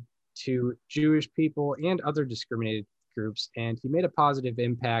inspiration to Jewish people and other discriminated groups, and he made a positive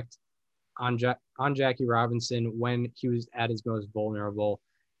impact on Jackie Robinson when he was at his most vulnerable.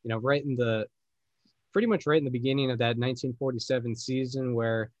 Pretty much right in the beginning of that 1947 season,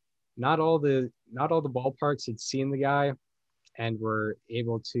 where not all the ballparks had seen the guy and were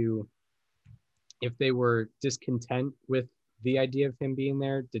able to, if they were discontent with the idea of him being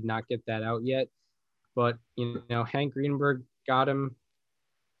there, did not get that out yet. But Hank Greenberg got him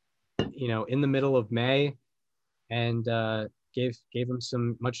in the middle of May, and gave him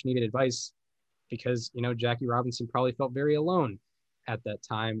some much needed advice, because Jackie Robinson probably felt very alone at that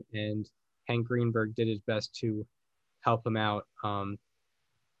time, and Hank Greenberg did his best to help him out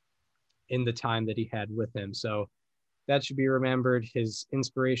in the time that he had with him. So that should be remembered. His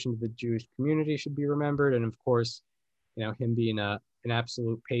inspiration to the Jewish community should be remembered. And of course, him being an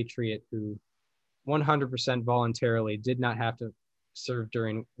absolute patriot who 100% voluntarily did not have to serve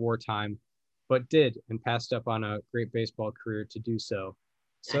during wartime, but did, and passed up on a great baseball career to do so.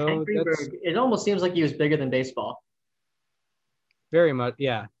 So Hank Greenberg, it almost seems like he was bigger than baseball. Very much,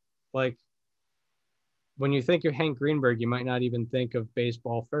 yeah. Like, when you think of Hank Greenberg, you might not even think of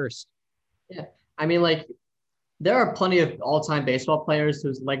baseball first. Yeah. I mean, there are plenty of all-time baseball players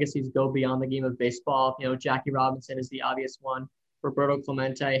whose legacies go beyond the game of baseball. Jackie Robinson is the obvious one. Roberto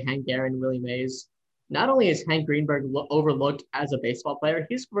Clemente, Hank Aaron, Willie Mays. Not only is Hank Greenberg overlooked as a baseball player,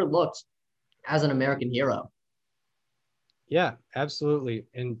 he's overlooked as an American hero. Yeah, absolutely.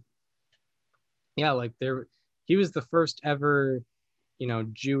 And yeah, he was the first ever,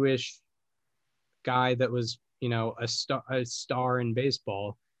 Jewish guy that was, a star in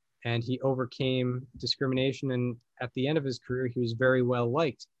baseball, and he overcame discrimination. And at the end of his career, he was very well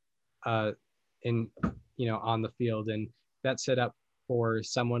liked, on the field. And that set up for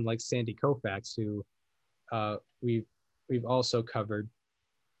someone like Sandy Koufax, who we've also covered.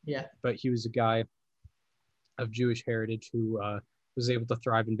 Yeah. But he was a guy of Jewish heritage who was able to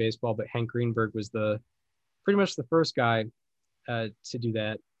thrive in baseball. But Hank Greenberg was pretty much the first guy to do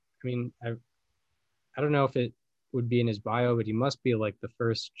that. I mean, I don't know if it would be in his bio, but he must be like the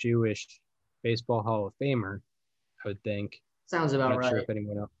first Jewish baseball Hall of Famer, I would think. Sounds about right. I'm not sure if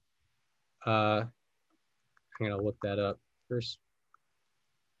anyone else. I'm gonna look that up. First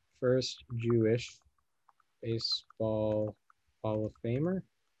Jewish baseball Hall of Famer.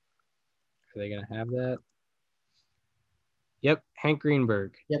 Are they gonna have that? Yep, Hank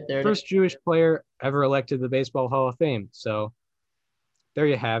Greenberg. Yep, there. First Jewish player ever elected to the Baseball Hall of Fame. So there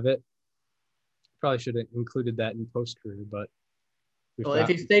you have it. Probably should have included that in post career, but Well, if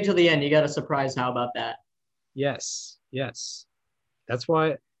you stay till the end, you got a surprise. How about that? Yes. That's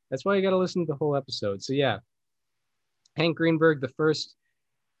why you got to listen to the whole episode. So yeah, Hank Greenberg, the first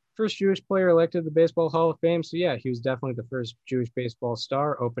Jewish player elected to the Baseball Hall of Fame. So yeah, he was definitely the first Jewish baseball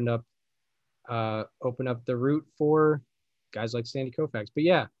star. Opened up the route for guys like Sandy Koufax. But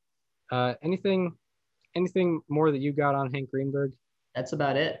yeah, anything more that you got on Hank Greenberg? That's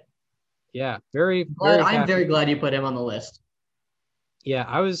about it. Yeah, I'm very glad you put him on the list.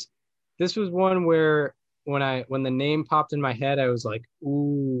 Yeah, this was one where when the name popped in my head, I was like,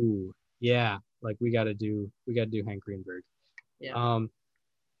 ooh, yeah, like we gotta do Hank Greenberg. Yeah.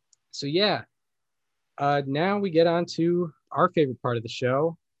 So yeah, now we get on to our favorite part of the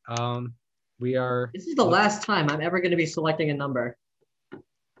show. This is the last time I'm ever going to be selecting a number.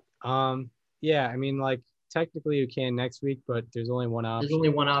 Yeah, I mean, like technically you can next week, but there's only one option. There's only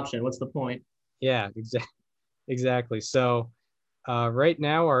one option. What's the point? Yeah, exactly. So, right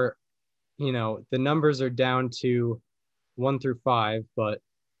now the numbers are down to 1 through 5, but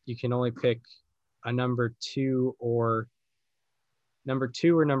you can only pick a number 2 or number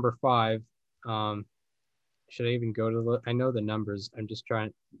 5. Should I even go to I know the numbers. I'm just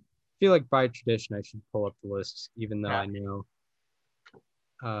trying. I feel like by tradition I should pull up the list, even though I know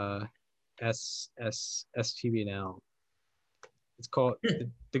STBNL. It's called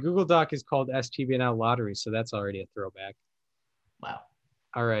the Google Doc is called STBNL Lottery, so that's already a throwback. Wow.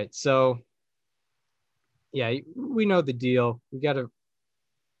 All right, so yeah, we know the deal. We got to,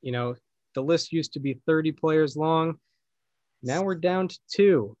 the list used to be 30 players long. Now we're down to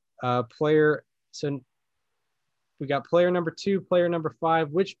 2 player. So we got player number 2, player number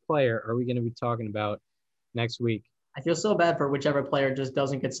 5. Which player are we going to be talking about next week? I feel so bad for whichever player just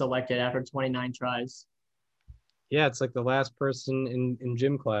doesn't get selected after 29 tries. Yeah, it's like the last person in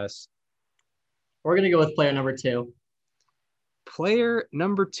gym class. We're going to go with player number 2. Player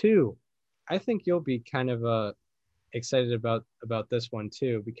number 2. I think you'll be kind of excited about this one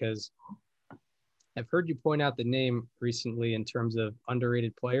too, because I've heard you point out the name recently in terms of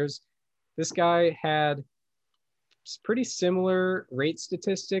underrated players. This guy had pretty similar rate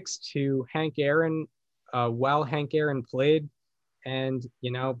statistics to Hank Aaron while Hank Aaron played. And,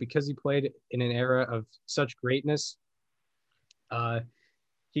 because he played in an era of such greatness,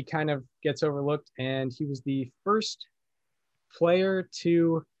 he kind of gets overlooked. And he was the first player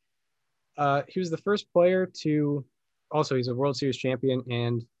to also, he's a World Series champion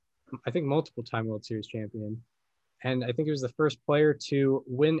and I think multiple-time World Series champion. And I think he was the first player to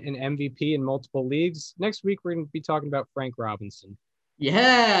win an MVP in multiple leagues. Next week, we're going to be talking about Frank Robinson.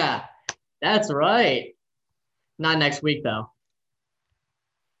 Yeah, that's right. Not next week, though.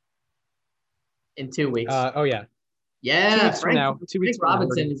 In 2 weeks. Oh, yeah. Yeah, 2 weeks from now. 2 weeks Frank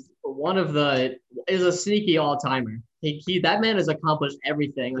Robinson is a sneaky all-timer. That man has accomplished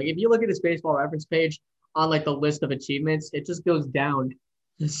everything. Like if you look at his baseball reference page on like the list of achievements, it just goes down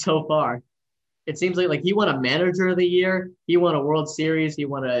so far. It seems like he won a manager of the year, he won a World Series, he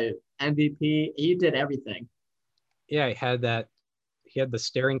won a MVP, he did everything. Yeah, he had the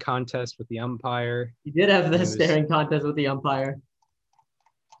staring contest with the umpire. He did have the staring contest with the umpire.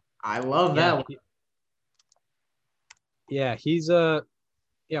 I love that one. He's one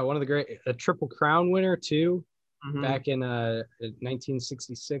of a Triple Crown winner too. Mm-hmm. Back in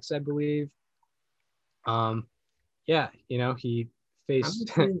 1966, I believe. He faced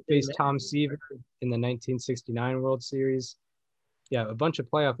Tom Seaver in the 1969 World Series. Yeah, a bunch of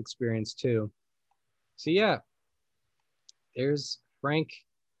playoff experience too. So yeah, there's Frankie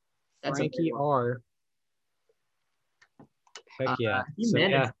R. Heck yeah. He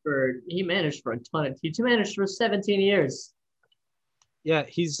managed for a ton. He managed for 17 years. Yeah,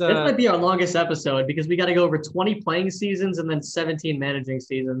 this might be our longest episode because we got to go over 20 playing seasons and then 17 managing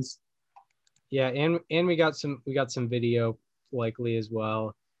seasons. Yeah, and we got some video likely as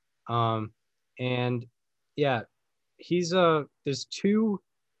well. And yeah, there's two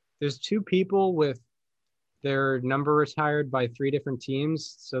people with their number retired by 3 different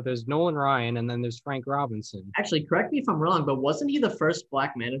teams. So there's Nolan Ryan and then there's Frank Robinson. Actually, correct me if I'm wrong, but wasn't he the first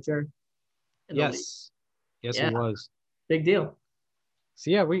black manager? Yes. Yes, he was. Big deal. So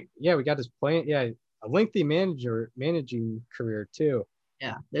yeah, we got his a lengthy managing career too.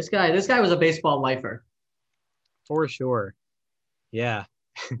 Yeah, this guy was a baseball lifer. For sure. Yeah.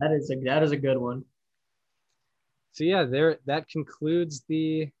 That is a good one. So yeah, that concludes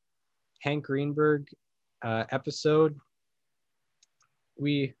the Hank Greenberg episode.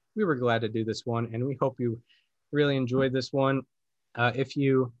 We were glad to do this one, and we hope you really enjoyed this one. If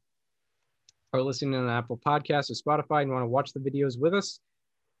you are listening on Apple Podcasts or Spotify and want to watch the videos with us,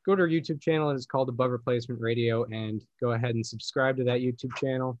 go to our YouTube channel. It's called Above Replacement Radio, and go ahead and subscribe to that YouTube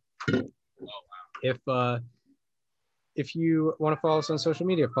channel. If you want to follow us on social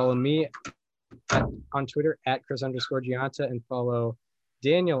media, follow me on Twitter at Chris_Gianta, and follow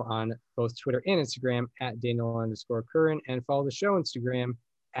Daniel on both Twitter and Instagram at Daniel_Curran, and follow the show Instagram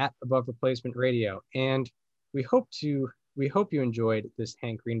at Above Replacement Radio. And we hope you enjoyed this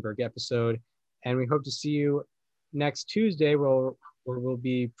Hank Greenberg episode, and we hope to see you next Tuesday where we'll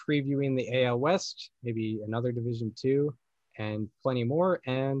be previewing the AL West, maybe another Division II, and plenty more.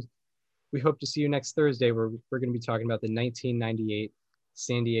 And we hope to see you next Thursday where we're going to be talking about the 1998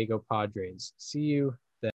 San Diego Padres. See you